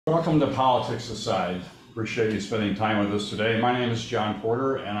Welcome to Politics Aside. Appreciate you spending time with us today. My name is John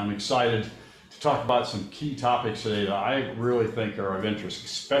Porter, and I'm excited to talk about some key topics today that I really think are of interest,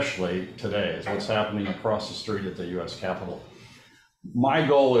 especially today, is what's happening across the street at the U.S. Capitol. My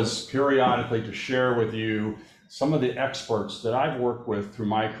goal is periodically to share with you some of the experts that I've worked with through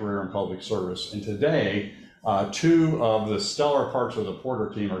my career in public service. And today, two of the stellar parts of the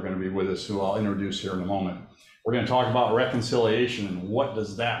Porter team are going to be with us, who I'll introduce here in a moment. We're going to talk about reconciliation and what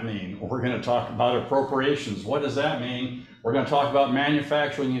does that mean? We're going to talk about appropriations. What does that mean? We're going to talk about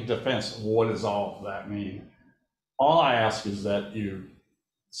manufacturing and defense. What does all of that mean? All I ask is that you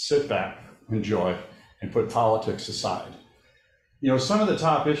sit back, enjoy, and put politics aside. You know, some of the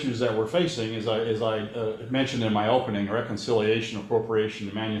top issues that we're facing, as I mentioned in my opening, reconciliation,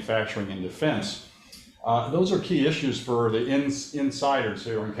 appropriation, manufacturing, and defense, those are key issues for the insiders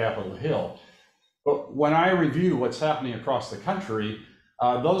here on Capitol Hill. But when I review what's happening across the country,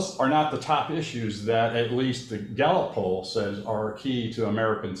 those are not the top issues that at least the Gallup poll says are key to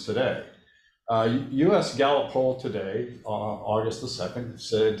Americans today. U.S. Gallup poll today, August the 2nd,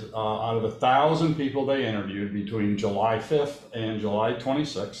 said out of 1,000 people they interviewed between July 5th and July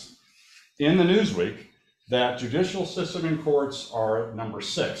 26th in the Newsweek, that judicial system and courts are number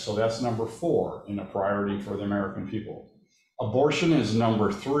 6. So that's number 4 in a priority for the American people. Abortion is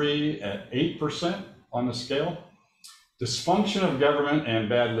number 3 at 8% on the scale. Dysfunction of government and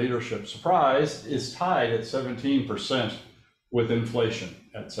bad leadership, surprise, is tied at 17% with inflation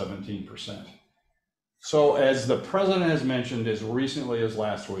at 17%. So as the president has mentioned as recently as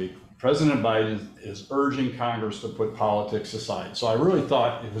last week, President Biden is urging Congress to put politics aside. So I really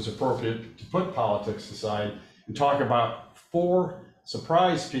thought it was appropriate to put politics aside and talk about 4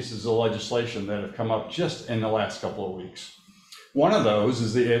 surprise pieces of legislation that have come up just in the last couple of weeks. One of those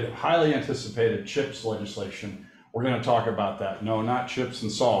is the highly anticipated CHIPS legislation. We're going to talk about that. No, not chips and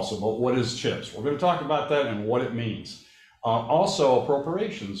salsa, but what is CHIPS? We're going to talk about that and what it means. Also,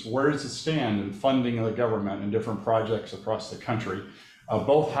 appropriations. Where does it stand in funding the government and different projects across the country?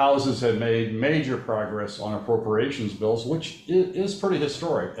 Both houses have made major progress on appropriations bills, which is pretty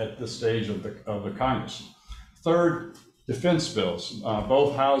historic at this stage of the Congress. Third, defense bills.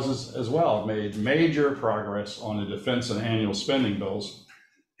 Both houses as well have made major progress on the defense and annual spending bills.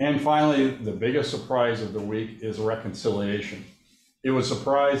 And finally, the biggest surprise of the week is reconciliation. It was a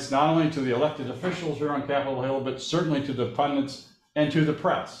surprise not only to the elected officials here on Capitol Hill, but certainly to the pundits and to the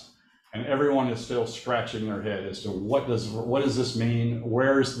press. And everyone is still scratching their head as to what does this mean?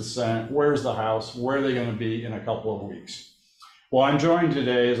 Where's the Senate? Where's the House? Where are they going to be in a couple of weeks? Well, I'm joined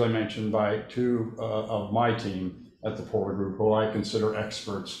today, as I mentioned, by 2 of my team at the Porter Group, who I consider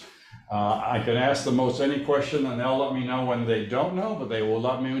experts. I can ask them most any question and they'll let me know when they don't know, but they will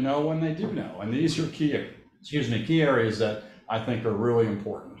let me know when they do know. And these are key areas that I think are really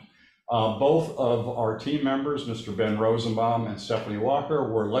important. Both of our team members, Mr. Ben Rosenbaum and Stephanie Walker,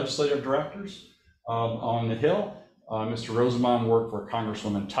 were legislative directors on the Hill. Mr. Rosenbaum worked for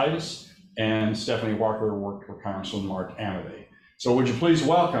Congresswoman Titus, and Stephanie Walker worked for Congressman Mark Amodei. So would you please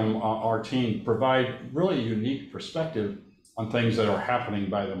welcome our team, provide really a unique perspective on things that are happening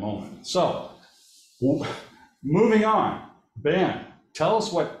by the moment. So moving on, Ben, tell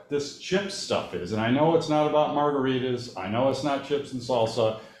us what this CHIPS stuff is. And I know it's not about margaritas. I know it's not chips and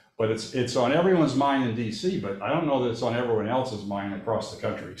salsa, but it's on everyone's mind in DC, but I don't know that it's on everyone else's mind across the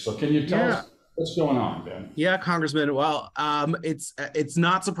country. So can you tell us what's going on, Ben? Yeah, Congressman. Well, it's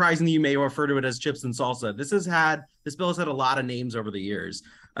not surprising that you may refer to it as chips and salsa. This bill has had a lot of names over the years.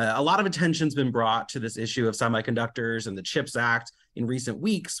 A lot of attention's been brought to this issue of semiconductors and the CHIPS Act in recent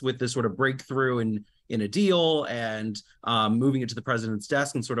weeks, with this sort of breakthrough in a deal and moving it to the president's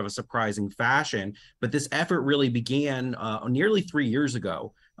desk in sort of a surprising fashion. But this effort really began nearly 3 years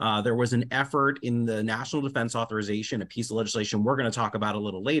ago. There was an effort in the National Defense Authorization, a piece of legislation we're going to talk about a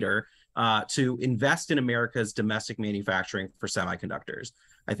little later, to invest in America's domestic manufacturing for semiconductors.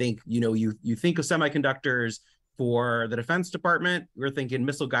 I think, you think of semiconductors for the Defense Department, we're thinking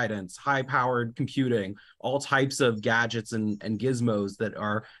missile guidance, high-powered computing, all types of gadgets and gizmos that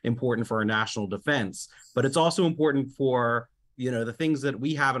are important for our national defense. But it's also important for, the things that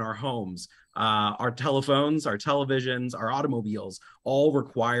we have in our homes. Our telephones, our televisions, our automobiles all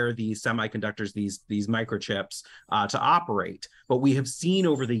require these semiconductors, these microchips to operate. But we have seen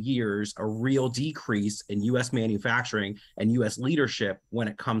over the years a real decrease in U.S. manufacturing and U.S. leadership when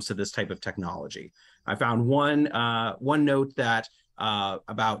it comes to this type of technology. I found one note that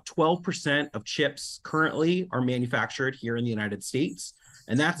about 12% of chips currently are manufactured here in the United States,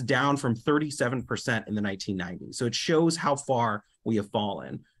 and that's down from 37% in the 1990s. So it shows how far we have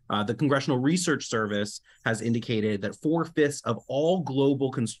fallen. The Congressional Research Service has indicated that 4/5 of all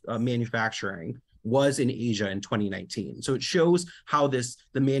global manufacturing was in Asia in 2019. So it shows how the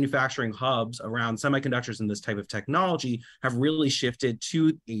manufacturing hubs around semiconductors and this type of technology have really shifted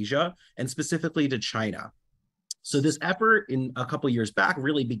to Asia and specifically to China. So this effort in a couple of years back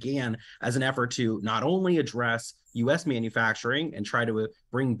really began as an effort to not only address US manufacturing and try to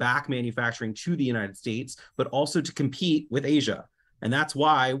bring back manufacturing to the United States, but also to compete with Asia. And that's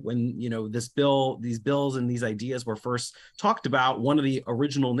why when, these bills and these ideas were first talked about, one of the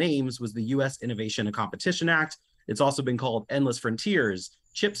original names was the US Innovation and Competition Act. It's also been called Endless Frontiers,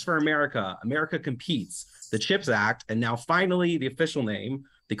 Chips for America, America Competes, the CHIPS Act, and now finally the official name,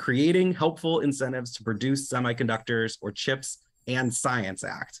 the Creating Helpful Incentives to Produce Semiconductors or Chips and Science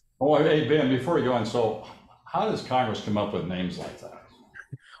Act. Oh, hey, Ben, before you go on, so how does Congress come up with names like that?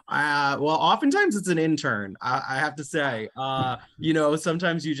 Well, oftentimes it's an intern, I have to say.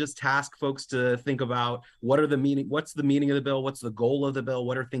 Sometimes you just task folks to think about what's the meaning of the bill, what's the goal of the bill,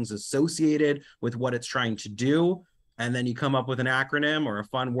 what are things associated with what it's trying to do, and then you come up with an acronym or a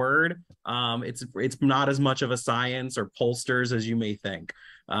fun word. It's not as much of a science or pollsters as you may think,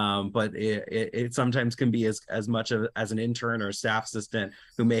 but it sometimes can be as much as an intern or a staff assistant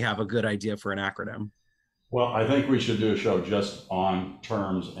who may have a good idea for an acronym. Well, I think we should do a show just on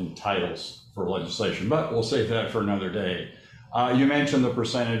terms and titles for legislation, but we'll save that for another day. You mentioned the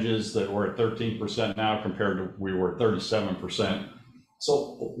percentages that we're at 13% now compared to we were 37%.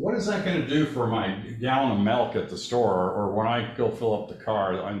 So what is that going to do for my gallon of milk at the store or when I go fill up the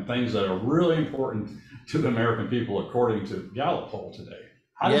car on things that are really important to the American people according to Gallup poll today?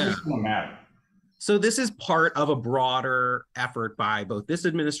 How does this going to matter? So this is part of a broader effort by both this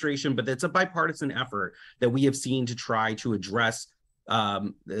administration, but it's a bipartisan effort that we have seen to try to address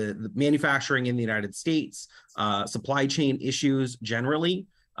the manufacturing in the United States, supply chain issues generally.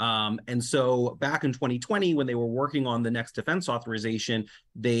 And so back in 2020, when they were working on the next defense authorization,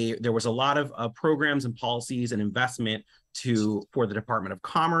 there was a lot of programs and policies and investment for the Department of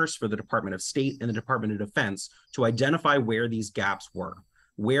Commerce, for the Department of State, and the Department of Defense to identify where these gaps were.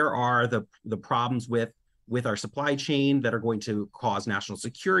 Where are the problems with our supply chain that are going to cause national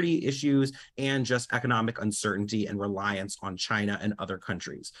security issues and just economic uncertainty and reliance on China and other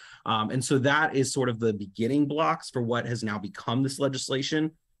countries? And so that is sort of the beginning blocks for what has now become this legislation,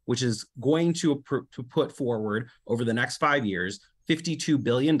 which is going to put forward over the next 5 years, $52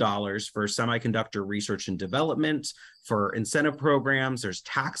 billion for semiconductor research and development, for incentive programs. There's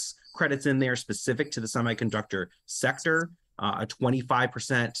tax credits in there specific to the semiconductor sector. A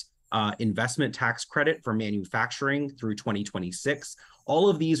 25% investment tax credit for manufacturing through 2026. All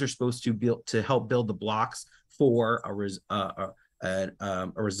of these are supposed to help build the blocks for a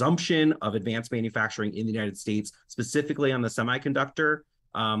resumption of advanced manufacturing in the United States, specifically on the semiconductor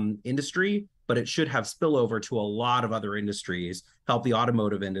industry, but it should have spillover to a lot of other industries, help the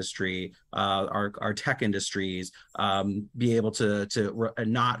automotive industry, our tech industries, be able to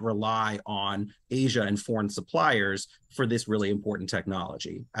not rely on Asia and foreign suppliers for this really important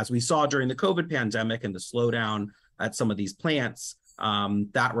technology. As we saw during the COVID pandemic and the slowdown at some of these plants,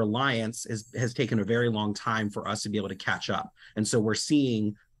 that reliance has taken a very long time for us to be able to catch up. And so we're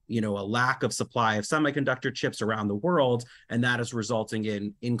seeing a lack of supply of semiconductor chips around the world, and that is resulting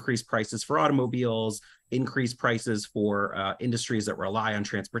in increased prices for automobiles, increased prices for industries that rely on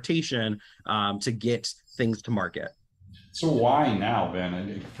transportation to get things to market. So why now, Ben?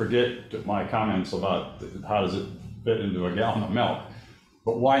 And forget my comments about how does it fit into a gallon of milk,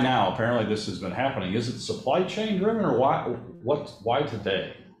 but why now? Apparently this has been happening. Is it supply chain driven or why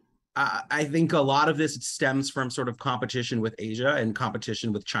today? I think a lot of this stems from sort of competition with Asia and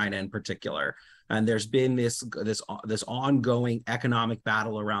competition with China in particular. And there's been this ongoing economic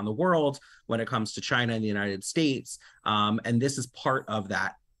battle around the world when it comes to China and the United States. And this is part of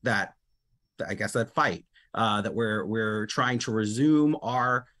that fight that we're trying to resume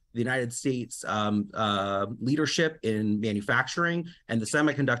the United States leadership in manufacturing, and the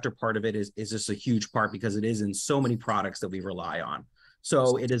semiconductor part of it is just a huge part because it is in so many products that we rely on.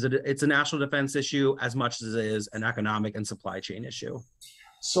 So it's a national defense issue as much as it is an economic and supply chain issue.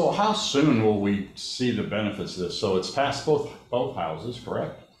 So how soon will we see the benefits of this? So it's passed both houses,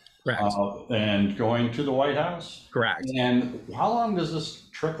 correct? Correct. And going to the White House? Correct. And how long does this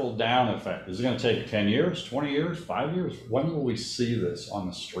trickle down effect? Is it going to take 10 years, 20 years, 5 years? When will we see this on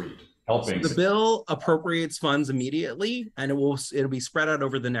the street So helping? the bill appropriates funds immediately, and it'll be spread out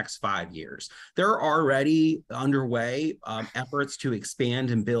over the next 5 years. There are already underway efforts to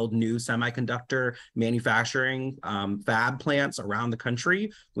expand and build new semiconductor manufacturing fab plants around the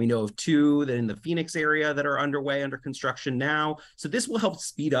country. We know of two that in the Phoenix area that are underway under construction now. So this will help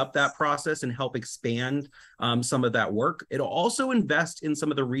speed up that process and help expand some of that work. It'll also invest in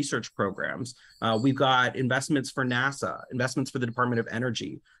some of the research programs. We've got investments for NASA, investments for the Department of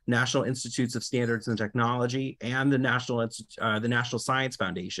Energy, National Institutes of Standards and Technology, and the National Science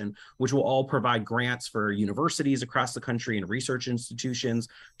Foundation, which will all provide grants for universities across the country and research institutions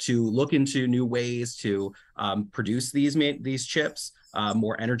to look into new ways to produce these chips,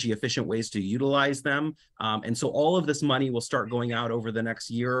 more energy efficient ways to utilize them. And so all of this money will start going out over the next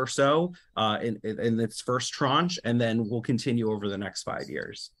year or so in its first tranche, and then will continue over the next 5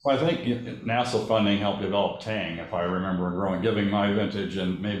 years. Well, I think NASA funding helped develop Tang, if I remember growing, giving my vintage,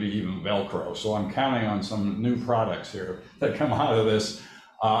 and maybe even Velcro. So I'm counting on some new products here that come out of this.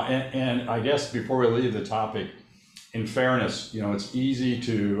 And I guess before we leave the topic, in fairness, it's easy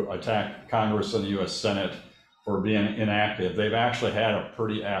to attack Congress and the U.S. Senate for being inactive. They've actually had a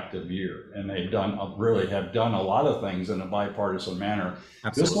pretty active year, and they've really have done a lot of things in a bipartisan manner.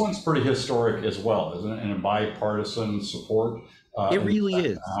 Absolutely. This one's pretty historic as well, isn't it? In a bipartisan support. It really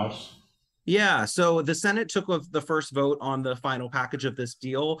is. House. Yeah, so the Senate took the first vote on the final package of this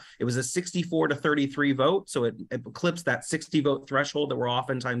deal. It was a 64-33 vote, so it eclipsed that 60 vote threshold that we're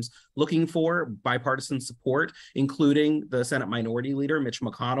oftentimes looking for, bipartisan support, including the Senate Minority Leader, Mitch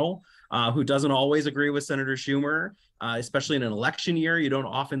McConnell, who doesn't always agree with Senator Schumer. Especially in an election year, you don't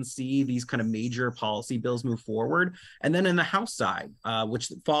often see these kind of major policy bills move forward. And then in the House side,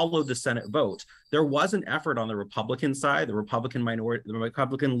 which followed the Senate vote, there was an effort on the Republican side, the Republican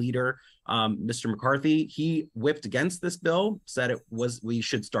leader, Mr. McCarthy. He whipped against this bill, said we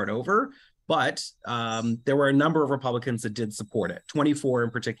should start over. But there were a number of Republicans that did support it, 24 in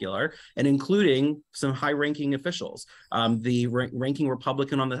particular, and including some high-ranking officials. The ranking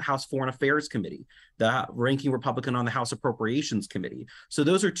Republican on the House Foreign Affairs Committee, the ranking Republican on the House Appropriations Committee. So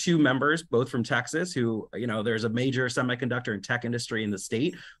those are two members, both from Texas, who, there's a major semiconductor and tech industry in the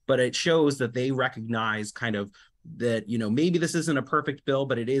state, but it shows that they recognize kind of that, maybe this isn't a perfect bill,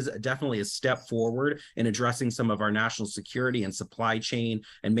 but it is definitely a step forward in addressing some of our national security and supply chain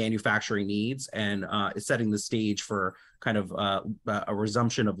and manufacturing needs, and setting the stage for kind of a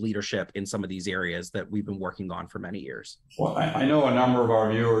resumption of leadership in some of these areas that we've been working on for many years. Well, I know a number of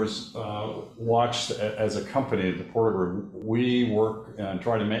our viewers watched as a company, the Porter Group. We work and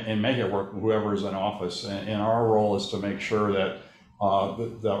try to make it work with whoever's in office, and our role is to make sure that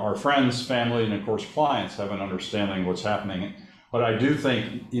our friends, family, and of course clients have an understanding of what's happening. But I do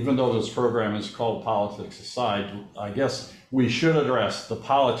think, even though this program is called Politics Aside, I guess we should address the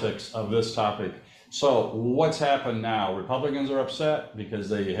politics of this topic. So what's happened now? Republicans are upset because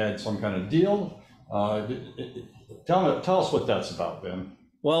they had some kind of deal. Tell us what that's about, Ben.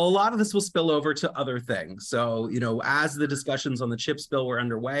 Well, a lot of this will spill over to other things. So, as the discussions on the CHIPS bill were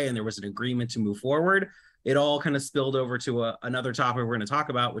underway and there was an agreement to move forward, it all kind of spilled over to another topic we're going to talk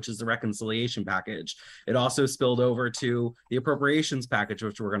about, which is the reconciliation package. It also spilled over to the appropriations package,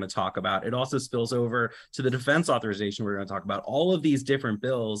 which we're going to talk about. It also spills over to the defense authorization we're going to talk about. All of these different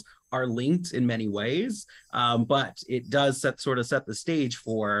bills are linked in many ways, but it does set the stage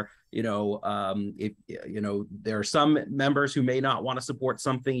for, there are some members who may not want to support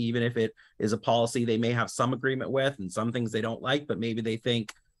something, even if it is a policy they may have some agreement with, and some things they don't like, but maybe they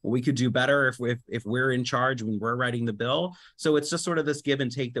think, well, we could do better if we're in charge when we're writing the bill. So it's just sort of this give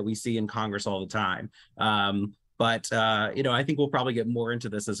and take that we see in Congress all the time. But I think we'll probably get more into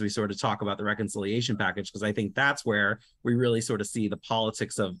this as we sort of talk about the reconciliation package, because I think that's where we really sort of see the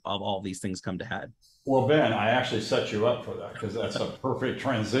politics of all these things come to head. Well, Ben, I actually set you up for that, because that's a perfect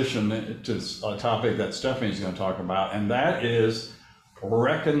transition to a topic that Stephanie's going to talk about, and that is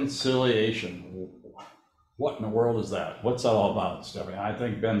reconciliation. What in the world is that? What's that all about, Stephanie? I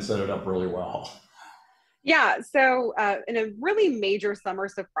think Ben set it up really well. Yeah, so in a really major summer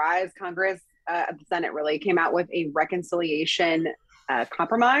surprise, Congress, the Senate really came out with a reconciliation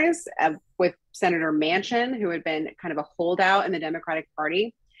compromise with Senator Manchin, who had been kind of a holdout in the Democratic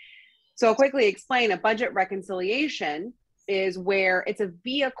Party. So I'll quickly explain. A budget reconciliation is where it's a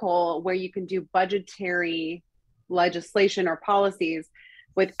vehicle where you can do budgetary legislation or policies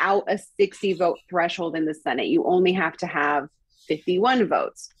without a 60 vote threshold in the Senate. You only have to have 51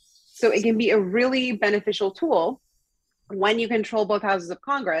 votes. So it can be a really beneficial tool when you control both houses of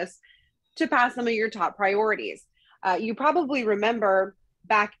Congress to pass some of your top priorities. You probably remember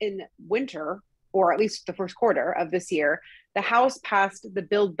back in winter or at least the first quarter of this year, the House passed the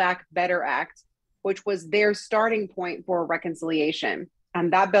Build Back Better Act, which was their starting point for reconciliation.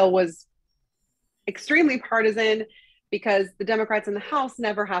 That bill was extremely partisan because the Democrats in the House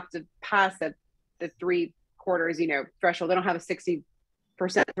never have to pass the 3/4, threshold. They don't have a 60%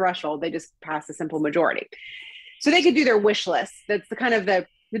 threshold. They just pass a simple majority. So they could do their wish list. That's the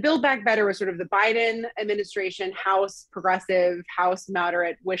Build Back Better was sort of the Biden administration, House progressive, House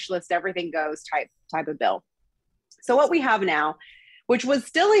moderate, wish list, everything goes type of bill. So what we have now, which was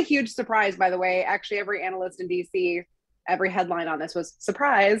still a huge surprise, by the way, actually every analyst in DC, every headline on this was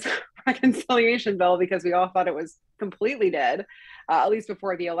surprise reconciliation bill, because we all thought it was completely dead, at least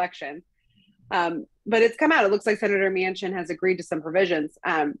before the election. But it's come out. It looks like Senator Manchin has agreed to some provisions.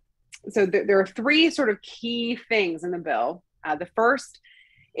 So there are three sort of key things in the bill. The first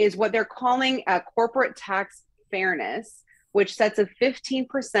is what they're calling corporate tax fairness, which sets a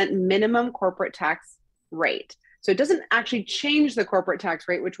 15% minimum corporate tax rate. So it doesn't actually change the corporate tax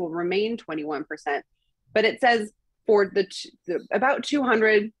rate, which will remain 21%, but it says for the about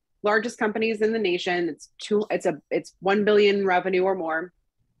 200 largest companies in the nation, it's 1 billion revenue or more,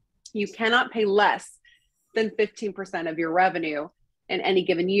 you cannot pay less than 15% of your revenue in any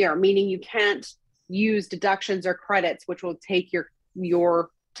given year, meaning you can't use deductions or credits, which will take your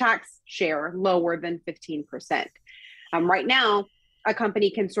tax share lower than 15%. Right now, a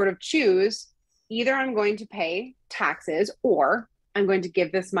company can sort of choose, either I'm going to pay taxes or I'm going to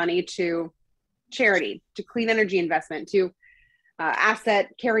give this money to charity, to clean energy investment, to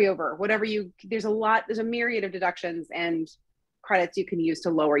asset carryover, whatever there's a myriad of deductions and credits you can use to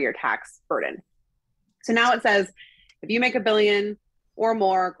lower your tax burden. So now it says, if you make $1 billion or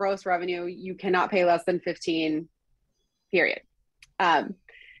more gross revenue, you cannot pay less than 15, period.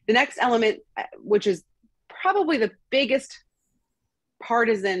 The next element, which is probably the biggest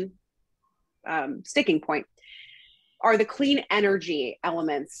partisan sticking point, are the clean energy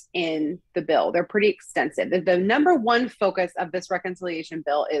elements in the bill. They're pretty extensive. The number one focus of this reconciliation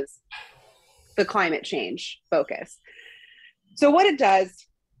bill is the climate change focus. So what it does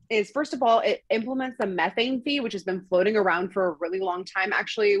is, first of all, it implements the methane fee, which has been floating around for a really long time,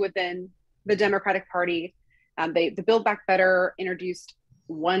 actually, within the Democratic Party. The Build Back Better introduced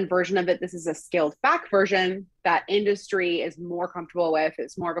one version of it. This is a scaled back version that industry is more comfortable with.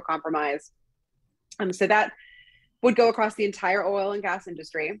 It's more of a compromise. So that would go across the entire oil and gas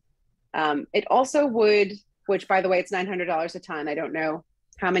industry. It also would, which by the way, it's $900 a ton. I don't know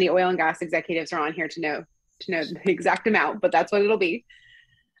how many oil and gas executives are on here to know the exact amount, but that's what it'll be.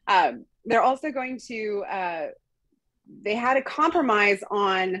 They're also going to, they had a compromise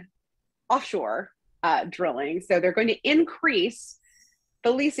on offshore drilling. So they're going to increase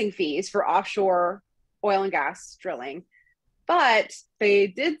the leasing fees for offshore oil and gas drilling. But they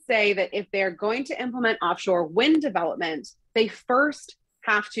did say that if they're going to implement offshore wind development, they first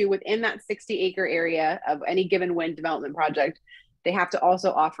have to, within that 60-acre area of any given wind development project, they have to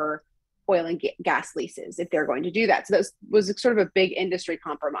also offer oil and gas leases if they're going to do that. So that was sort of a big industry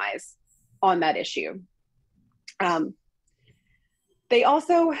compromise on that issue. They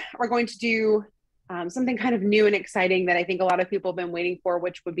also are going to do something kind of new and exciting that I think a lot of people have been waiting for,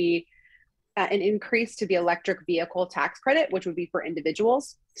 which would be an increase to the electric vehicle tax credit, which would be for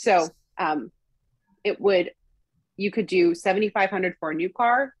individuals. So you could do $7,500 for a new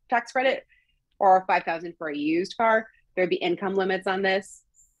car tax credit or $5,000 for a used car. There'd be income limits on this,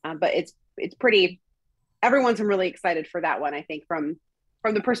 but it's pretty, everyone's really excited for that one, I think, from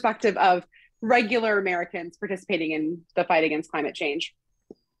the perspective of regular Americans participating in the fight against climate change.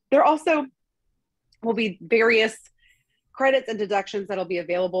 There also will be various credits and deductions that'll be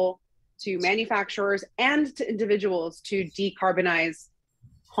available to manufacturers and to individuals to decarbonize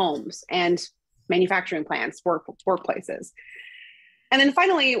homes and manufacturing plants, workplaces. And then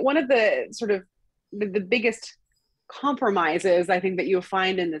finally, one of the sort of the biggest compromises I think that you'll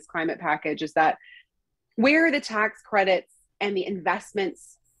find in this climate package is that where the tax credits and the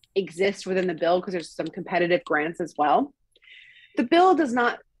investments exist within the bill, because there's some competitive grants as well, the bill does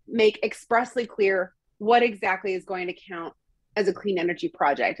not make expressly clear what exactly is going to count as a clean energy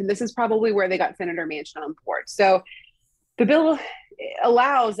project. And this is probably where they got Senator Manchin on board. So the bill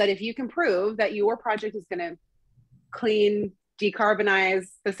allows that if you can prove that your project is going to decarbonize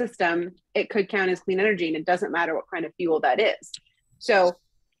the system, it could count as clean energy, and it doesn't matter what kind of fuel that is. So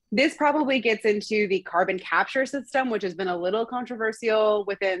this probably gets into the carbon capture system, which has been a little controversial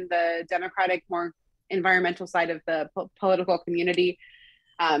within the Democratic, more environmental side of the political community.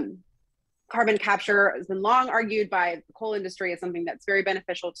 Carbon capture has been long argued by the coal industry as something that's very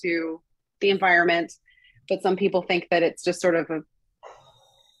beneficial to the environment, but some people think that it's just sort of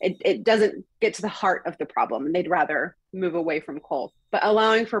it doesn't get to the heart of the problem, and they'd rather move away from coal. But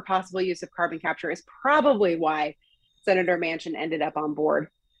allowing for possible use of carbon capture is probably why Senator Manchin ended up on board.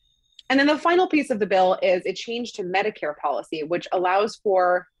 And then the final piece of the bill is a change to Medicare policy, which allows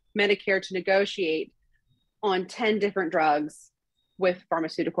for Medicare to negotiate on 10 different drugs with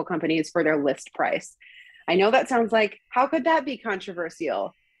pharmaceutical companies for their list price. I know that sounds like, how could that be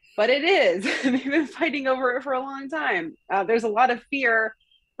controversial? But it is. They've been fighting over it for a long time. There's a lot of fear,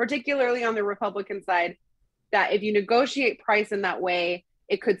 particularly on the Republican side, that if you negotiate price in that way,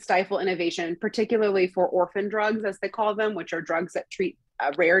 it could stifle innovation, particularly for orphan drugs, as they call them, which are drugs that treat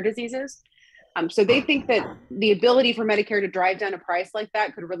rare diseases. So they think that the ability for Medicare to drive down a price like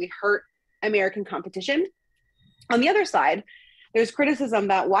that could really hurt American competition. On the other side, there's criticism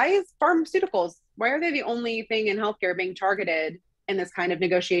that why is pharmaceuticals, why are they the only thing in healthcare being targeted in this kind of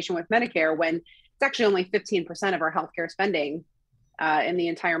negotiation with Medicare when it's actually only 15% of our healthcare spending in the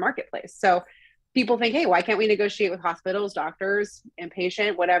entire marketplace? So people think, hey, why can't we negotiate with hospitals, doctors,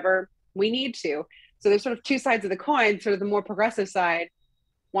 inpatient, whatever? We need to. So there's sort of two sides of the coin. Sort of the more progressive side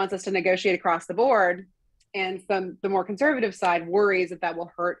wants us to negotiate across the board, and the more conservative side worries that that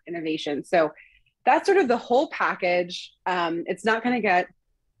will hurt innovation. So that's sort of the whole package. It's not going to get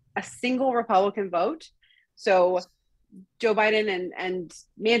a single Republican vote. So Joe Biden and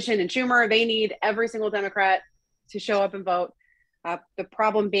Manchin and Schumer, they need every single Democrat to show up and vote. The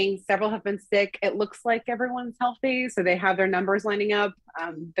problem being several have been sick. It looks like everyone's healthy, so they have their numbers lining up.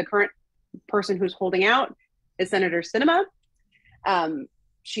 The current person who's holding out is Senator Sinema.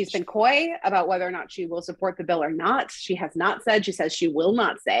 She's been coy about whether or not she will support the bill or not. She has not said. She says she will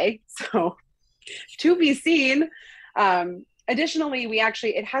not say. So to be seen. Additionally,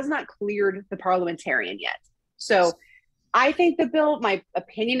 it has not cleared the parliamentarian yet. So I think my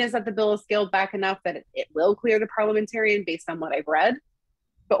opinion is that the bill is scaled back enough that it will clear the parliamentarian based on what I've read.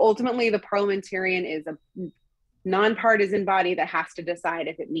 But ultimately, the parliamentarian is a nonpartisan body that has to decide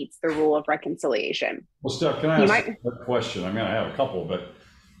if it meets the rule of reconciliation. Well, Steph, can I ask a question? I mean, I have a couple, but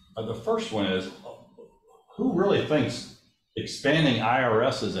the first one is, who really thinks expanding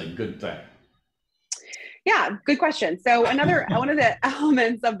IRS is a good thing? Yeah, good question. So one of the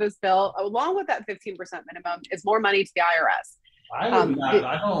elements of this bill, along with that 15% minimum, is more money to the IRS. I don't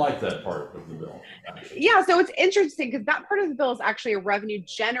like that part of the bill, actually. Yeah, so it's interesting because that part of the bill is actually a revenue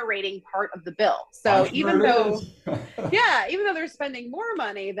generating part of the bill. So even though they're spending more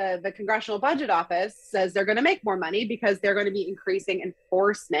money, the Congressional Budget Office says they're going to make more money because they're going to be increasing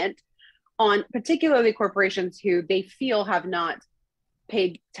enforcement on particularly corporations who they feel have not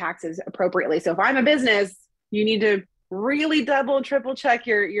paid taxes appropriately. So if I'm a business, you need to really double, triple check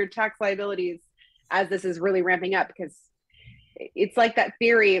your tax liabilities as this is really ramping up, because it's like that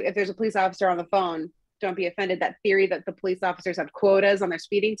theory, if there's a police officer on the phone, don't be offended, that theory that the police officers have quotas on their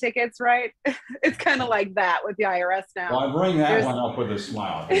speeding tickets, right? It's kind of like that with the IRS now. Well, I bring that one up with a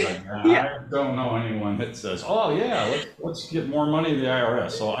smile. I don't know anyone that says, oh yeah, let's get more money to the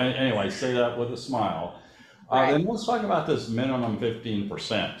IRS. So anyway, say that with a smile. Right. Then let's talk about this minimum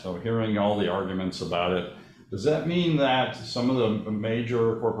 15%. So hearing all the arguments about it, does that mean that some of the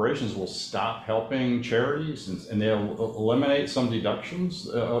major corporations will stop helping charities and they'll eliminate some deductions?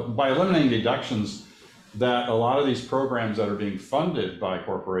 By eliminating deductions, that a lot of these programs that are being funded by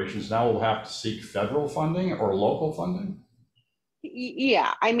corporations now will have to seek federal funding or local funding?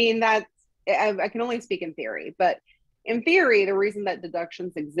 Yeah, I mean, I can only speak in theory, but in theory, the reason that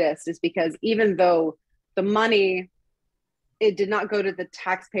deductions exist is because even though the money, it did not go to the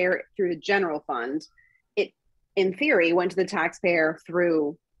taxpayer through the general fund, it, in theory, went to the taxpayer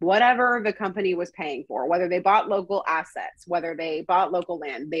through whatever the company was paying for, whether they bought local assets, whether they bought local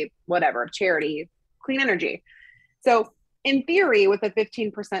land, whatever, charity, clean energy. So in theory, with a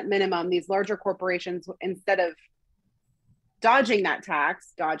 15% minimum, these larger corporations, instead of dodging that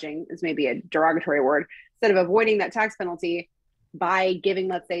tax, dodging is maybe a derogatory word, instead of avoiding that tax penalty by giving,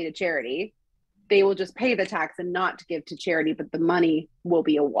 let's say, to charity, they will just pay the tax and not give to charity, but the money will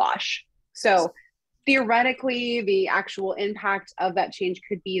be a wash. So theoretically, the actual impact of that change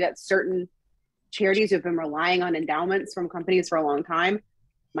could be that certain charities who have been relying on endowments from companies for a long time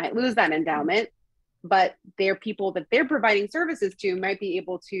might lose that endowment, but their people that they're providing services to might be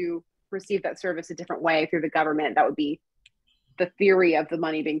able to receive that service a different way through the government. That would be the theory of the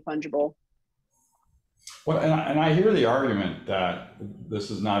money being fungible. Well, and I hear the argument that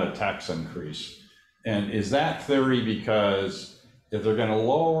this is not a tax increase. And is that theory because if they're going to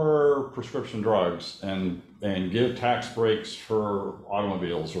lower prescription drugs and give tax breaks for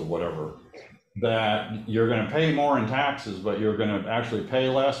automobiles or whatever, that you're going to pay more in taxes, but you're going to actually pay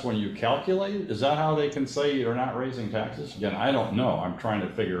less when you calculate it? Is that how they can say you're not raising taxes? Again, I don't know. I'm trying to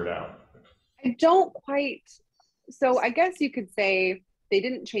figure it out. I don't quite. So I guess you could say they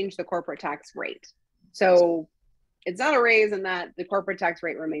didn't change the corporate tax rate. So it's not a raise in that the corporate tax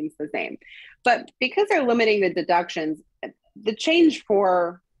rate remains the same. But because they're limiting the deductions, the change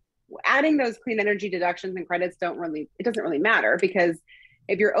for adding those clean energy deductions and credits it doesn't really matter, because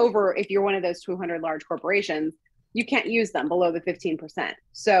if you're one of those 200 large corporations, you can't use them below the 15%.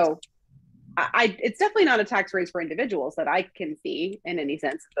 So it's definitely not a tax raise for individuals that I can see in any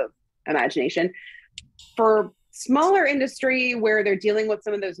sense of imagination. For smaller industry where they're dealing with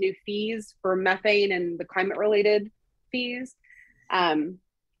some of those new fees for methane and the climate related fees,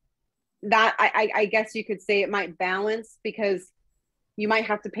 that I guess you could say it might balance, because you might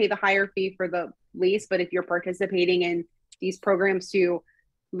have to pay the higher fee for the lease, but if you're participating in these programs to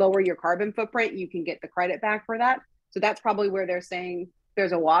lower your carbon footprint, you can get the credit back for that. So that's probably where they're saying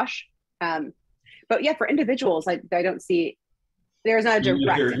there's a wash. But yeah, for individuals, I don't see, there's not a direct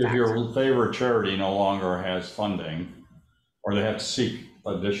impact. If your favorite charity no longer has funding, or they have to seek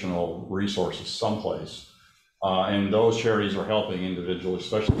additional resources someplace, and those charities are helping individuals,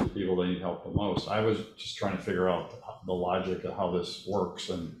 especially the people that need help the most. I was just trying to figure out the logic of how this works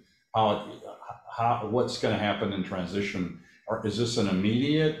and what's going to happen in transition. Or is this an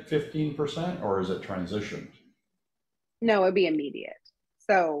immediate 15%, or is it transitioned? No, it'd be immediate.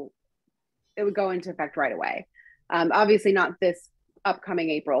 So it would go into effect right away. Obviously not this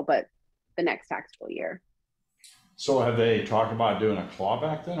upcoming April, but the next taxable year. So have they talked about doing a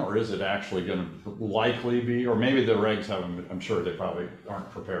clawback then, or is it actually going to likely be, or maybe the regs haven't, I'm sure they probably aren't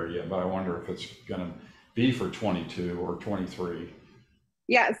prepared yet, but I wonder if it's going to be for 22 or 23.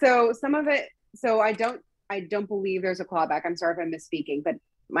 Yeah, so some of it, so I don't believe there's a clawback. I'm sorry if I'm misspeaking, but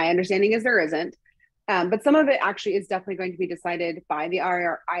my understanding is there isn't. But some of it actually is definitely going to be decided by the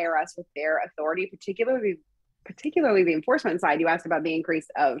IRS with their authority, particularly the enforcement side. You asked about the increase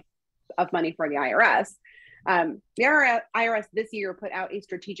of money for the IRS. The IRS this year put out a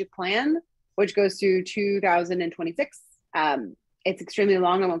strategic plan, which goes through 2026. It's extremely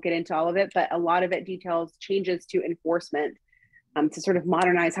long. I won't get into all of it, but a lot of it details changes to enforcement to sort of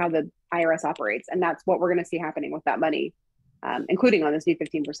modernize how the IRS operates. And that's what we're going to see happening with that money, including on this new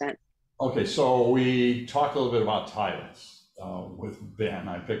 15%. Okay, so we talked a little bit about titles with Ben.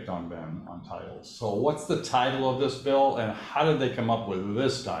 I picked on Ben on titles. So what's the title of this bill, and how did they come up with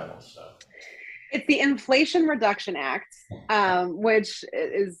this title stuff? It's the Inflation Reduction Act, which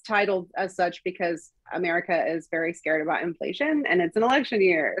is titled as such because America is very scared about inflation and it's an election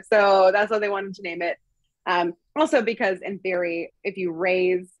year. So that's why they wanted to name it. Also because in theory, if you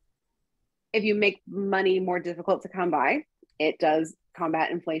make money more difficult to come by, it does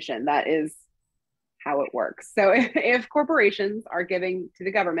combat inflation. That is how it works. So if corporations are giving to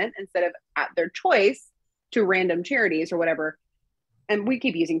the government instead of at their choice to random charities or whatever, and we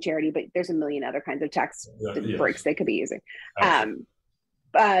keep using charity, but there's a million other kinds of tax breaks they could be using.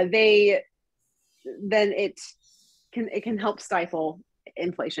 It can help stifle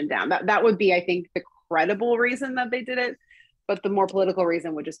inflation down. That would be, I think, the credible reason that they did it. But the more political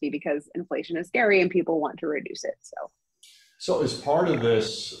reason would just be because inflation is scary and people want to reduce it. So as part of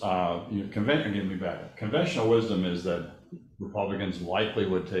this, conventional wisdom is that Republicans likely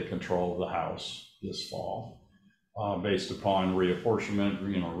would take control of the House this fall. Based upon reapportionment,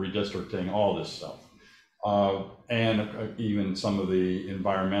 redistricting, all this stuff. And even some of the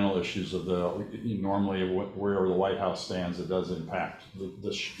environmental issues of normally where the White House stands, it does impact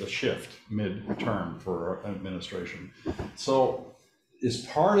the shift mid-term for administration. So is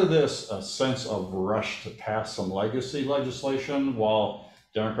part of this a sense of rush to pass some legacy legislation while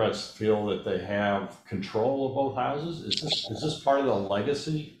Democrats feel that they have control of both houses? Is this part of the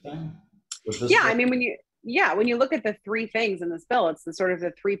legacy thing? Yeah, I mean, when you look at the three things in this bill, it's the sort of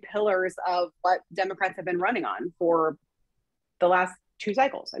the three pillars of what Democrats have been running on for the last two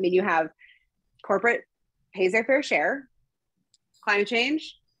cycles. I mean, you have corporate pays their fair share, climate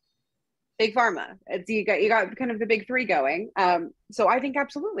change, big pharma. You got kind of the big three going. So I think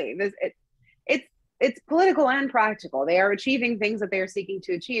absolutely, it's political and practical. They are achieving things that they are seeking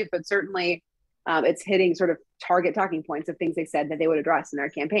to achieve, but certainly it's hitting sort of target talking points of things they said that they would address in their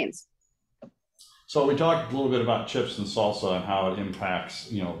campaigns. So we talked a little bit about chips and salsa and how it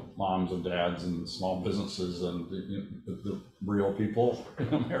impacts, moms and dads and small businesses and the real people in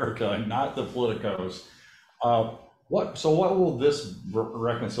America, and not the politicos. What will this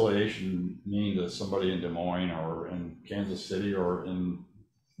reconciliation mean to somebody in Des Moines or in Kansas City or in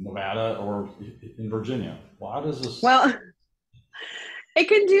Nevada or in Virginia? Well, how does this? Well, it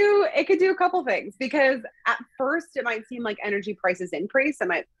could do a couple things, because at first it might seem like energy prices increase. It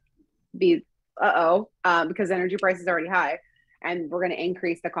might be because energy prices are already high, and we're going to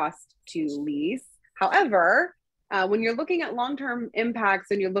increase the cost to lease. However, when you're looking at long-term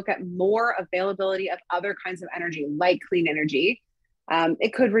impacts and you look at more availability of other kinds of energy, like clean energy,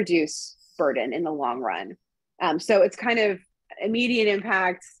 it could reduce burden in the long run. So it's kind of immediate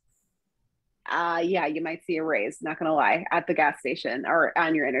impact. Yeah, you might see a raise, not going to lie, at the gas station or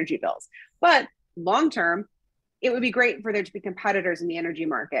on your energy bills. But long term, it would be great for there to be competitors in the energy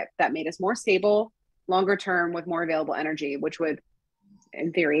market that made us more stable, longer term, with more available energy, which would,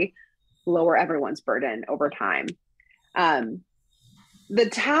 in theory, lower everyone's burden over time. The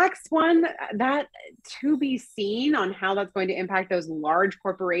tax one, that to be seen on how that's going to impact those large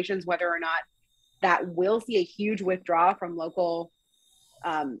corporations, whether or not that will see a huge withdrawal from local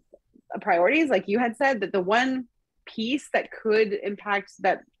priorities. Like you had said, that the one piece that could impact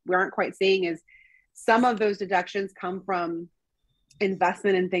that we aren't quite seeing is some of those deductions come from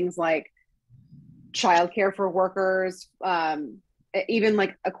investment in things like childcare for workers, even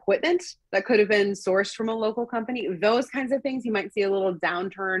like equipment that could have been sourced from a local company. Those kinds of things, you might see a little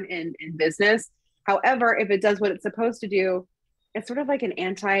downturn in business. However, if it does what it's supposed to do, it's sort of like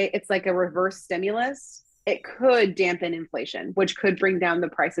it's like a reverse stimulus. It could dampen inflation, which could bring down the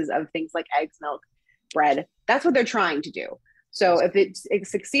prices of things like eggs, milk, bread. That's what they're trying to do. So if it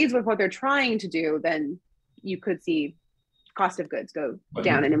succeeds with what they're trying to do, then you could see cost of goods go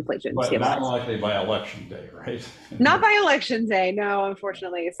down and inflation but stabilize. not likely by election day, right? Not by election day, no,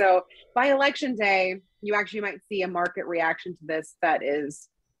 unfortunately. So by election day, you actually might see a market reaction to this that is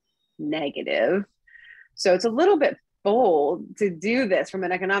negative. So it's a little bit bold to do this from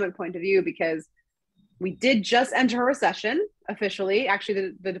an economic point of view, because we did just enter a recession officially.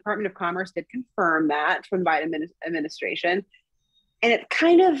 Actually, the Department of Commerce did confirm that from the Biden administration. And it's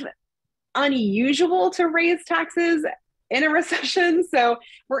kind of unusual to raise taxes in a recession. So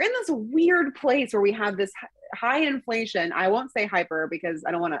we're in this weird place where we have this high inflation. I won't say hyper because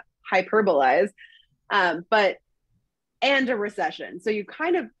I don't want to hyperbolize, but and a recession. So you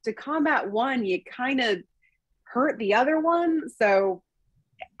kind of, to combat one, you kind of hurt the other one. So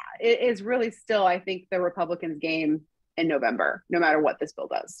it is really still, I think, the Republicans' game in November, no matter what this bill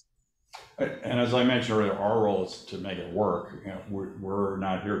does. And as I mentioned earlier, our role is to make it work. You know, we're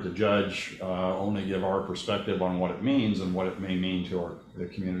not here to judge, only give our perspective on what it means and what it may mean to the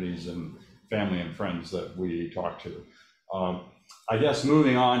communities and family and friends that we talk to. I guess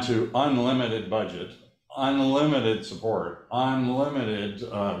moving on to unlimited budget, unlimited support, unlimited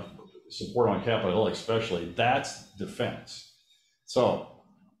support on Capitol Hill especially, that's defense. So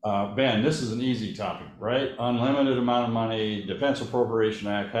Ben, this is an easy topic, right? Unlimited amount of money, Defense Appropriation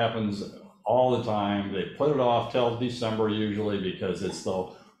Act happens all the time. They put it off till December usually because it's the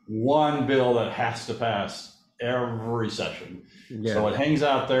one bill that has to pass every session. Yeah. So it hangs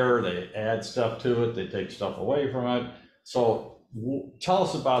out there, they add stuff to it, they take stuff away from it. So tell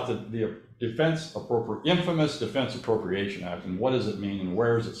us about the infamous Defense Appropriation Act, and what does it mean and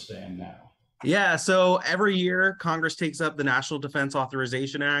where does it stand now? Yeah, so every year Congress takes up the National Defense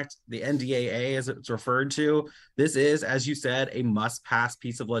Authorization Act, the NDAA as it's referred to. This is, as you said, a must-pass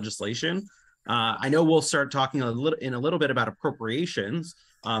piece of legislation. I know we'll start talking in a little bit about appropriations.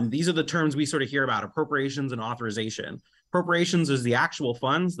 These are the terms we sort of hear about: appropriations and authorization. Appropriations is the actual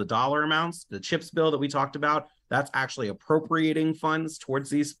funds, the dollar amounts. The CHIPS bill that we talked about, that's actually appropriating funds towards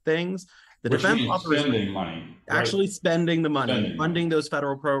these things. The defense authorization, spending money, right? Actually spending the money, funding those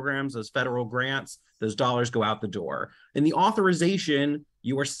federal programs, those federal grants, those dollars go out the door. In the authorization,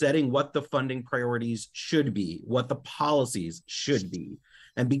 you are setting what the funding priorities should be, what the policies should be.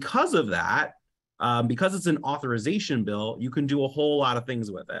 And because of that, because it's an authorization bill, you can do a whole lot of things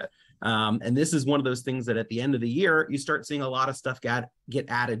with it. And this is one of those things that at the end of the year, you start seeing a lot of stuff get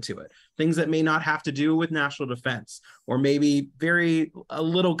added to it. Things that may not have to do with national defense, or maybe a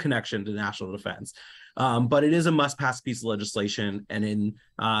little connection to national defense. But it is a must-pass piece of legislation. And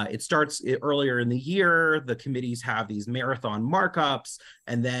it starts earlier in the year. The committees have these marathon markups,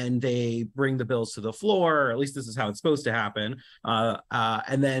 and then they bring the bills to the floor. Or at least this is how it's supposed to happen.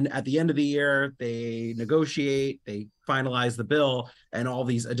 And then at the end of the year, they negotiate, they finalize the bill, and all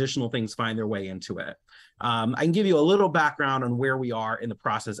these additional things find their way into it. I can give you a little background on where we are in the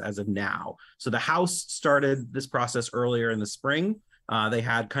process as of now. So the House started this process earlier in the spring. They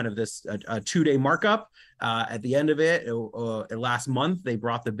had kind of this a 2-day markup. At the end of it, last month, they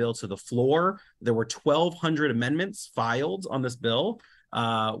brought the bill to the floor. There were 1,200 amendments filed on this bill,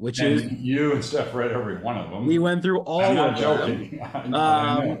 which is... You and Steph read every one of them. We went through all of them. I'm not joking. I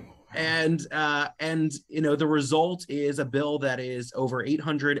know. And the result is a bill that is over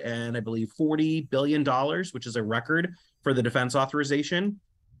 800 and I believe $40 billion, which is a record for the defense authorization.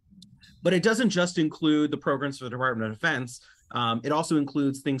 But it doesn't just include the programs for the Department of Defense. It also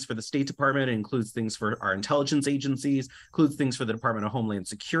includes things for the State Department. It includes things for our intelligence agencies, includes things for the Department of Homeland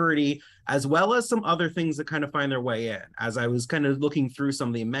Security, as well as some other things that kind of find their way in. As I was kind of looking through some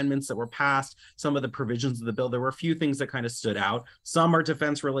of the amendments that were passed, some of the provisions of the bill, there were a few things that kind of stood out. Some are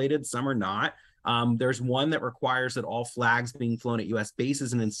defense related, some are not. There's one that requires that all flags being flown at U.S.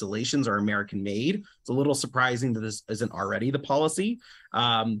 bases and installations are American made. It's a little surprising that this isn't already the policy.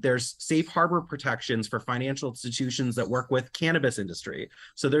 There's safe harbor protections for financial institutions that work with cannabis industry.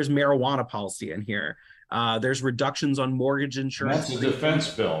 So there's marijuana policy in here. There's reductions on mortgage insurance. That's a defense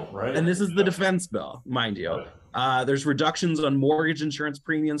bill, right? And this is the defense bill, mind you. There's reductions on mortgage insurance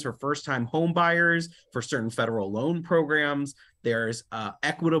premiums for first-time home buyers, for certain federal loan programs. There's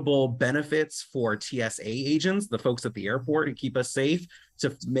equitable benefits for TSA agents, the folks at the airport who keep us safe,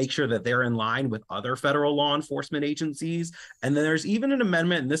 to make sure that they're in line with other federal law enforcement agencies. And then there's even an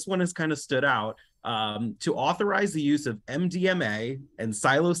amendment, and this one has kind of stood out, to authorize the use of MDMA and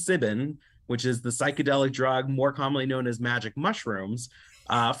psilocybin, which is the psychedelic drug more commonly known as magic mushrooms,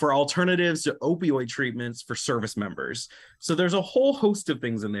 for alternatives to opioid treatments for service members. So there's a whole host of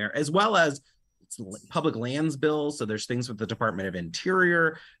things in there, as well as public lands bills. So there's things with the Department of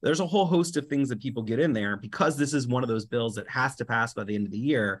Interior. There's a whole host of things that people get in there because this is one of those bills that has to pass by the end of the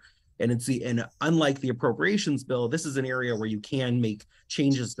year. And unlike the appropriations bill, this is an area where you can make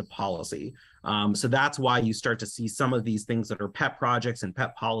changes to policy. So that's why you start to see some of these things that are pet projects and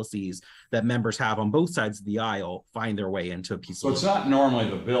pet policies that members have on both sides of the aisle find their way into a piece of. So it's not normally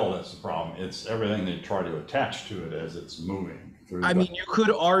the bill that's the problem. It's everything they try to attach to it as it's moving through. I mean, you could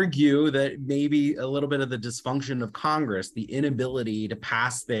argue that maybe a little bit of the dysfunction of Congress, the inability to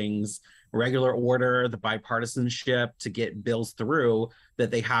pass things, regular order, the bipartisanship to get bills through,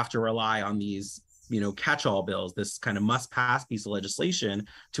 that they have to rely on these, catch-all bills, this kind of must-pass piece of legislation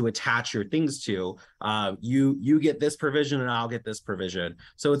to attach your things to. You get this provision and I'll get this provision.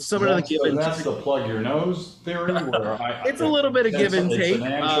 So it's sort of like that's the plug your nose theory. Where it's a little bit of give and take. It's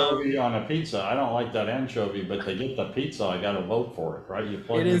an anchovy on a pizza. I don't like that anchovy, but they get the pizza. I got to vote for it, right?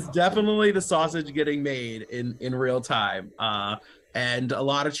 It is definitely the sausage getting made in real time. And a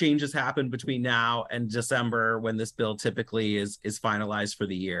lot of changes happen between now and December when this bill typically is finalized for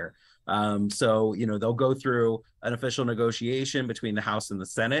the year. So they'll go through an official negotiation between the House and the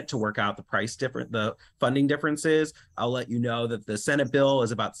Senate to work out the funding differences. I'll let you know that the Senate bill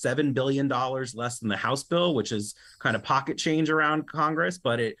is about $7 billion less than the House bill, which is kind of pocket change around Congress,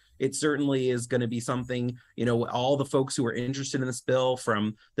 but it certainly is going to be something, all the folks who are interested in this bill,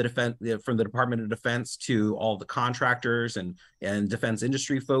 from the Department of Defense to all the contractors and defense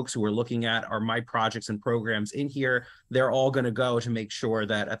industry folks who are looking at are my projects and programs in here. They're all going to go to make sure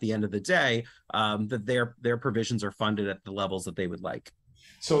that at the end of the day, that their provisions are funded at the levels that they would like.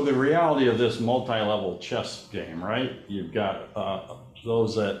 So the reality of this multi-level chess game, right? You've got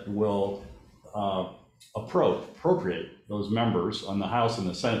those that will appropriate, those members on the House and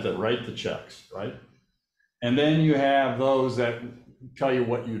the Senate that write the checks, right? And then you have those that tell you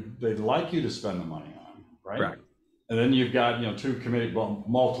what they'd like you to spend the money on, right? Correct. And then you've got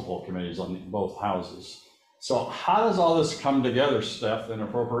multiple committees on both houses. So how does all this come together, Steph, in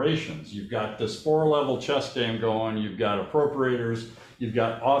appropriations? You've got this 4-level chess game going, you've got appropriators, you've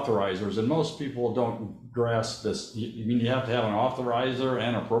got authorizers, and most people don't grasp this. You mean you have to have an authorizer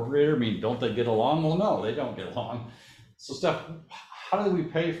and appropriator? I mean, don't they get along? Well, no, they don't get along. So Steph, how do we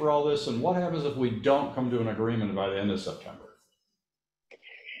pay for all this, and what happens if we don't come to an agreement by the end of September?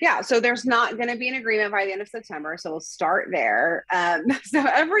 Yeah, so there's not going to be an agreement by the end of September, so we'll start there. So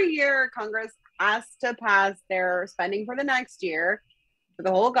every year, Congress has to pass their spending for the next year for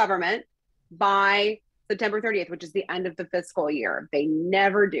the whole government by September 30th, which is the end of the fiscal year. They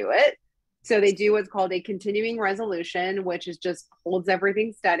never do it. So they do what's called a continuing resolution, which is just holds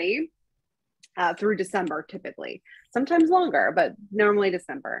everything steady through December, typically. Sometimes longer, but normally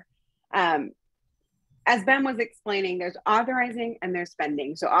December. As Ben was explaining, there's authorizing and there's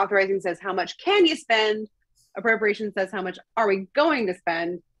spending. So authorizing says, how much can you spend? Appropriation says, how much are we going to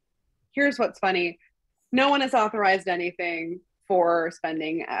spend? Here's what's funny. No one has authorized anything for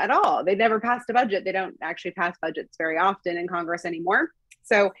spending at all. They never passed a budget. They don't actually pass budgets very often in Congress anymore.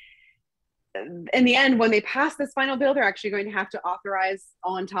 So in the end, when they pass this final bill, they're actually going to have to authorize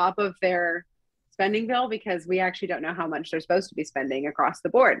on top of their spending bill, because we actually don't know how much they're supposed to be spending across the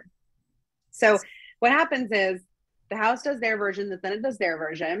board. So what happens is the House does their version, the Senate does their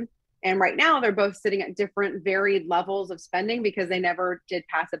version. And right now they're both sitting at different varied levels of spending because they never did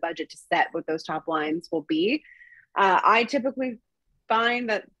pass a budget to set what those top lines will be. I typically find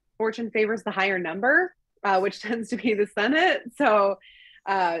that fortune favors the higher number, which tends to be the Senate. So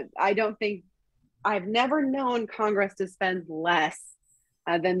I don't think, I've never known Congress to spend less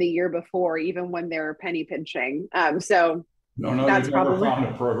than the year before, even when they're penny pinching. So no, that's they've never probably found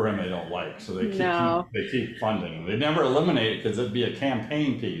a program they don't like, so they keep funding. They never eliminate it because it'd be a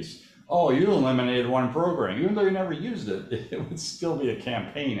campaign piece. Oh, you eliminated one program, even though you never used it, it would still be a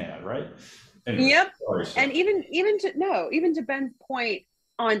campaign ad, right? Anyway, Yep. sorry, And even to Ben's point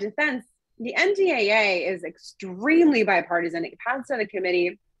on defense, the NDAA is extremely bipartisan. It passed out of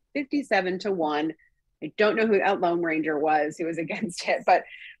committee 57-1. I don't know who that Lone Ranger was who was against it, but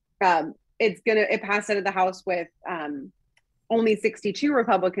it passed out of the House with only 62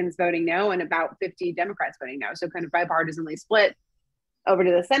 Republicans voting no and about 50 Democrats voting no. So kind of bipartisanly split over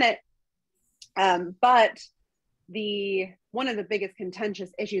to the Senate. But one of the biggest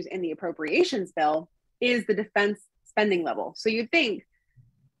contentious issues in the appropriations bill is the defense spending level. So you'd think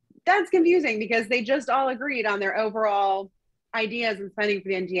that's confusing because they just all agreed on their overall ideas and spending for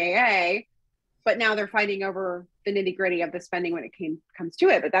the NDAA, but now they're fighting over the nitty gritty of the spending when it comes to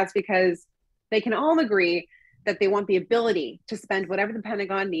it. But that's because they can all agree that they want the ability to spend whatever the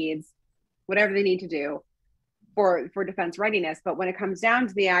Pentagon needs, whatever they need to do for defense readiness. But when it comes down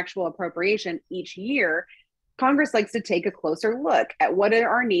to the actual appropriation each year, Congress likes to take a closer look at what are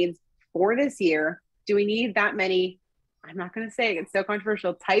our needs for this year. Do we need that many, I'm not going to say it's so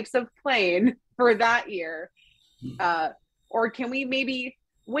controversial, types of plane for that year? Or can we maybe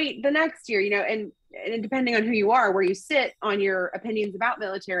wait the next year, and depending on who you are, where you sit on your opinions about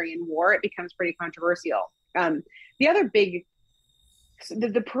military and war, it becomes pretty controversial. The other big,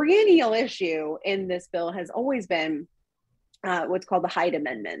 the perennial issue in this bill has always been what's called the Hyde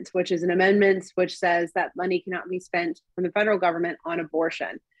Amendment, which is an amendment which says that money cannot be spent from the federal government on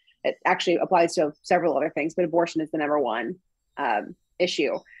abortion. It actually applies to several other things, but abortion is the number one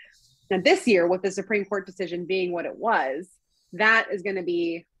issue. Now, this year, with the Supreme Court decision being what it was, that is going to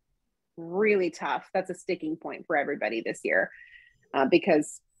be really tough. That's a sticking point for everybody this year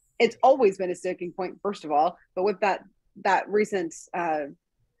because it's always been a sticking point, first of all. But with that recent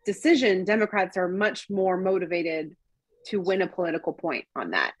decision, Democrats are much more motivated to win a political point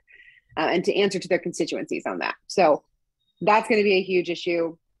on that and to answer to their constituencies on that. So that's going to be a huge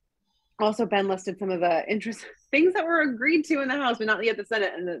issue. Also, Ben listed some of the things that were agreed to in the House, but not yet the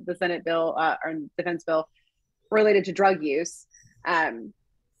Senate, and the Senate bill or defense bill related to drug use.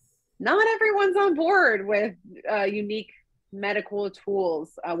 Not everyone's on board with unique medical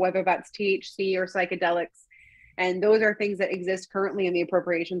tools, whether that's THC or psychedelics. And those are things that exist currently in the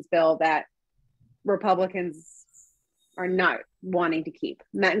appropriations bill that Republicans are not wanting to keep.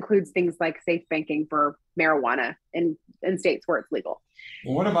 And that includes things like safe banking for marijuana in states where it's legal.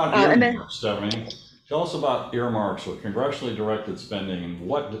 Well, what about earmarks, Stephanie? Tell us about earmarks or congressionally directed spending,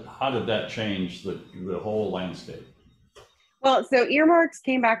 and how did that change the whole landscape? Well, so earmarks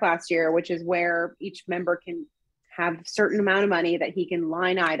came back last year, which is where each member can have a certain amount of money that he can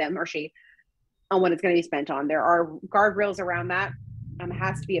line item, or she, on what it's going to be spent on. There are guardrails around that. It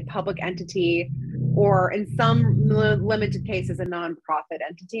has to be a public entity, or in some limited cases, a nonprofit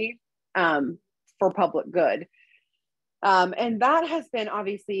entity for public good. And that has been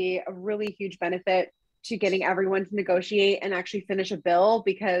obviously a really huge benefit to getting everyone to negotiate and actually finish a bill,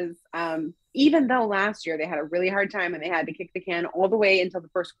 because even though last year they had a really hard time and they had to kick the can all the way until the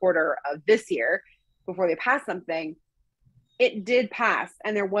first quarter of this year before they passed something, it did pass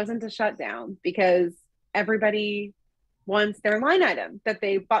and there wasn't a shutdown because everybody wants their line item that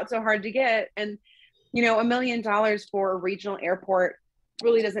they fought so hard to get. And, $1 million for a regional airport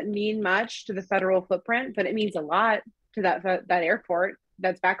really doesn't mean much to the federal footprint, but it means a lot to that airport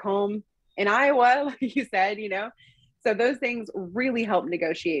that's back home in Iowa, like you said, So those things really help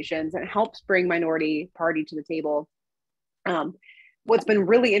negotiations and helps bring minority party to the table. What's been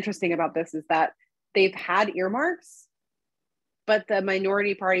really interesting about this is that they've had earmarks, but the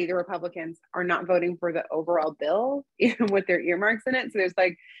minority party, the Republicans, are not voting for the overall bill, even with their earmarks in it. So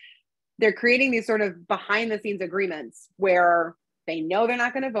they're creating these sort of behind the scenes agreements where they know they're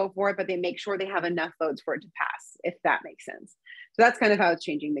not going to vote for it, but they make sure they have enough votes for it to pass, if that makes sense. So that's kind of how it's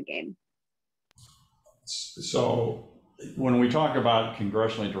changing the game. So when we talk about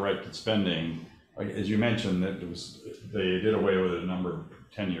congressionally directed spending, as you mentioned, they did away with it a number of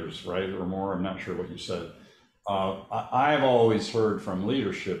 10 years, right, or more. I'm not sure what you said. I've always heard from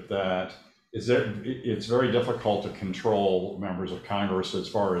leadership that it's very difficult to control members of Congress as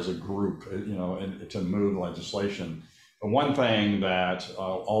far as a group, and to move legislation. the one thing that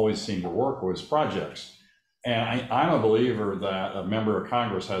always seemed to work was projects. And I'm a believer that a member of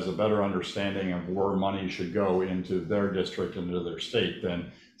Congress has a better understanding of where money should go into their district and into their state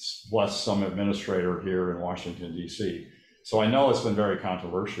than some administrator here in Washington, D.C. So I know it's been very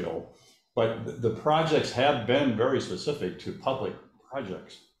controversial, but the projects have been very specific to public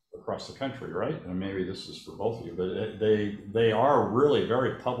projects across the country, right? And maybe this is for both of you, but they are really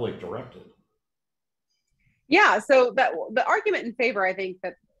very public directed. Yeah, so that the argument in favor, I think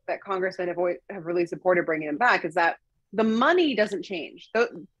that congressmen have really supported bringing them back is that the money doesn't change.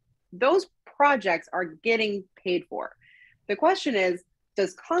 Those projects are getting paid for. The question is,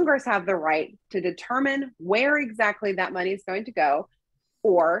 does Congress have the right to determine where exactly that money is going to go,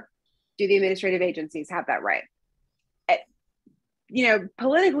 or do the administrative agencies have that right?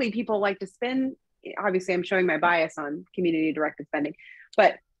 Politically, people like to spend, obviously I'm showing my bias on community directed spending,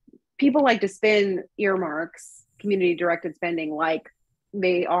 but people like to spend earmarks, community directed spending, like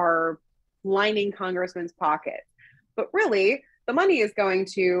they are lining congressmen's pockets. But really, the money is going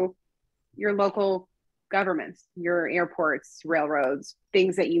to your local governments, your airports, railroads,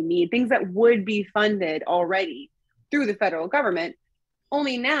 things that you need, things that would be funded already through the federal government.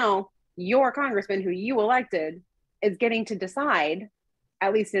 Only now your congressman who you elected is getting to decide,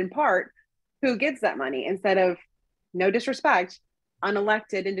 at least in part, who gets that money, instead of, no disrespect,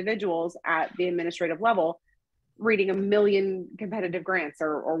 unelected individuals at the administrative level reading a million competitive grants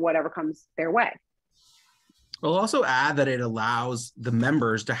or whatever comes their way. I'll also add that it allows the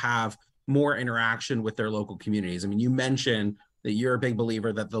members to have more interaction with their local communities. I mean, you mentioned that you're a big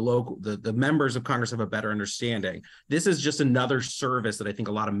believer that the members of Congress have a better understanding. This is just another service that I think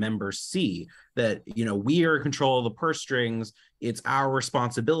a lot of members see, that, we are in control of the purse strings. It's our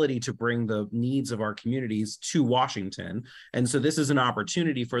responsibility to bring the needs of our communities to Washington. And so this is an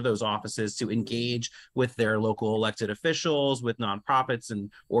opportunity for those offices to engage with their local elected officials, with nonprofits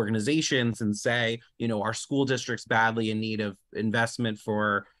and organizations, and say, our school district's badly in need of investment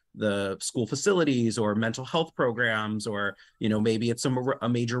for the school facilities or mental health programs, or maybe it's a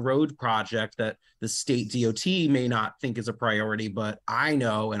major road project that the state DOT may not think is a priority, but I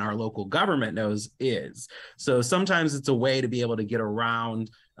know and our local government knows is. So sometimes it's a way to be able to get around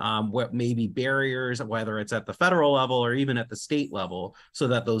what may be barriers, whether it's at the federal level or even at the state level, so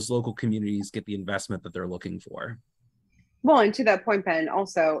that those local communities get the investment that they're looking for. Well, and to that point, Ben,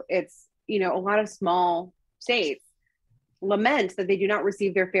 also, it's, a lot of small states lament that they do not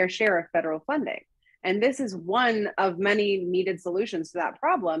receive their fair share of federal funding. And this is one of many needed solutions to that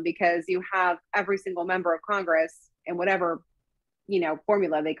problem, because you have every single member of Congress, and whatever,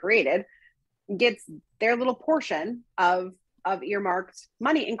 formula they created, gets their little portion of earmarked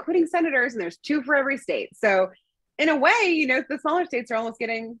money, including senators, and there's 2 for every state. So in a way, the smaller states are almost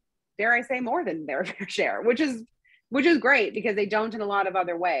getting, dare I say, more than their fair share, which is great, because they don't in a lot of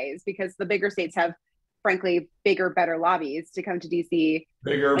other ways, because the bigger states have, frankly, bigger, better lobbies to come to DC.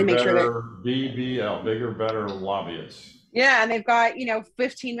 Bigger, and make better, sure BBL, bigger, better lobbyists. Yeah, and they've got,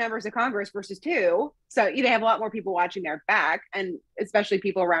 15 members of Congress versus 2. So they have a lot more people watching their back, and especially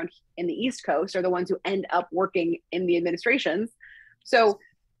people around in the East Coast are the ones who end up working in the administrations. So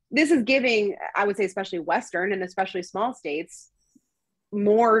this is giving, I would say, especially Western and especially small states,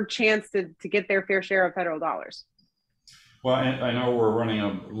 more chance to get their fair share of federal dollars. Well, and I know we're running a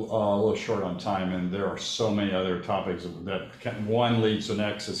little short on time, and there are so many other topics that one leads to the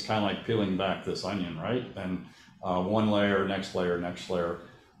next. It's kind of like peeling back this onion, right? And one layer, next layer, next layer.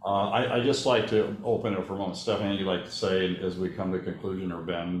 I just like to open it for a moment. Stephanie, you'd like to say, as we come to conclusion, or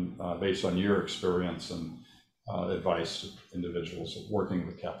Ben, based on your experience and advice to individuals working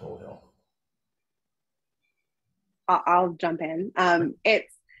with Capitol Hill? I'll jump in.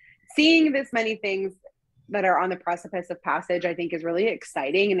 It's seeing this many things that are on the precipice of passage, I think, is really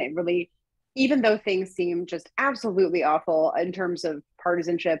exciting. And it really, even though things seem just absolutely awful in terms of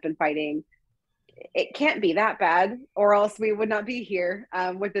partisanship and fighting, it can't be that bad, or else we would not be here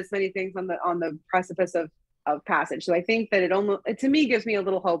with this many things on the precipice of passage. So I think that it to me gives me a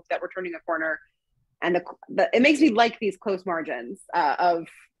little hope that we're turning a corner, and it makes me like these close margins of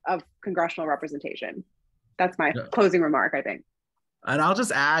congressional representation. That's my closing remark, I think. And I'll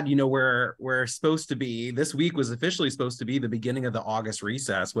just add, we're supposed to be, this week was officially supposed to be the beginning of the August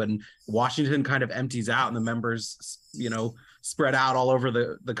recess, when Washington kind of empties out and the members, spread out all over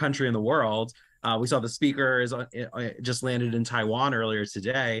the country and the world. We saw the speaker just landed in Taiwan earlier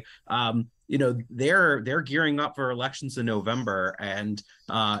today. they're gearing up for elections in November, and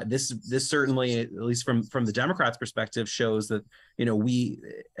this certainly, at least from the Democrats' perspective, shows that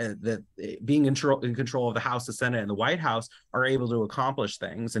that being in control of the House, the Senate, and the White House are able to accomplish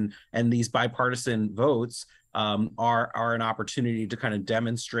things, and these bipartisan votes are an opportunity to kind of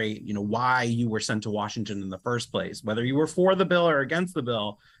demonstrate why you were sent to Washington in the first place. Whether you were for the bill or against the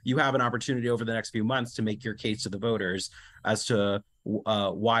bill, you have an opportunity over the next few months to make your case to the voters as to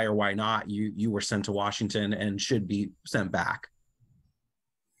why or why not you were sent to Washington and should be sent back.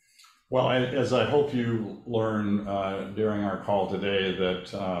 Well, as I hope you learn during our call today,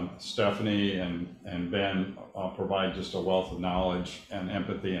 that Stephanie and Ben provide just a wealth of knowledge and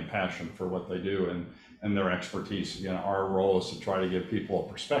empathy and passion for what they do and their expertise. Again, our role is to try to give people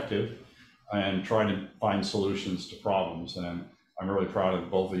a perspective and try to find solutions to problems. And I'm really proud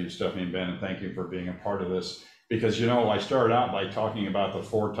of both of you, Stephanie and Ben, and thank you for being a part of this. Because, I started out by talking about the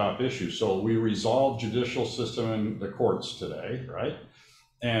 4 top issues. So we resolved judicial system in the courts today, right?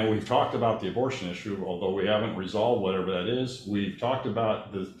 And we've talked about the abortion issue, although we haven't resolved whatever that is. We've talked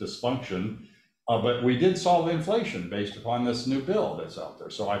about the dysfunction, but we did solve inflation based upon this new bill that's out there.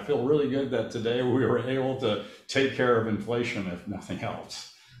 So I feel really good that today we were able to take care of inflation, if nothing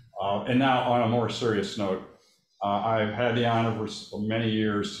else. And now on a more serious note, I've had the honor for many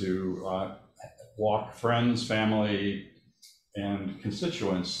years to walk friends, family, and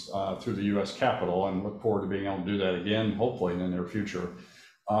constituents through the U.S. Capitol, and look forward to being able to do that again, hopefully in the near future.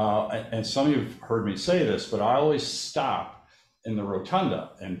 And some of you have heard me say this, but I always stop in the rotunda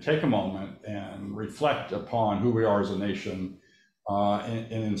and take a moment and reflect upon who we are as a nation.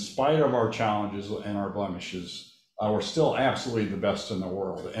 And in spite of our challenges and our blemishes, we're still absolutely the best in the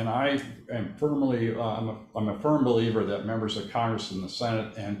world. And I am firmly, I'm a firm believer that members of Congress and the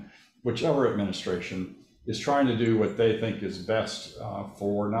Senate and whichever administration is trying to do what they think is best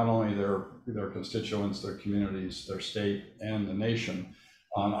for not only their constituents, their communities, their state, and the nation.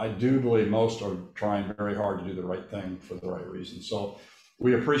 I do believe most are trying very hard to do the right thing for the right reason. So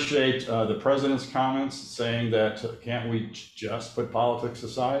we appreciate the president's comments saying that can't we just put politics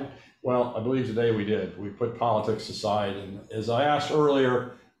aside? Well, I believe today we did. We put politics aside. And as I asked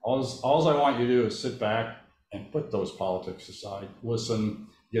earlier, all I want you to do is sit back and put those politics aside, listen,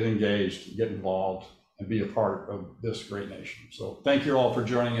 get engaged, get involved, and be a part of this great nation. So thank you all for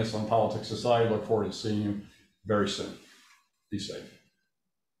joining us on Politics Aside. Look forward to seeing you very soon. Be safe.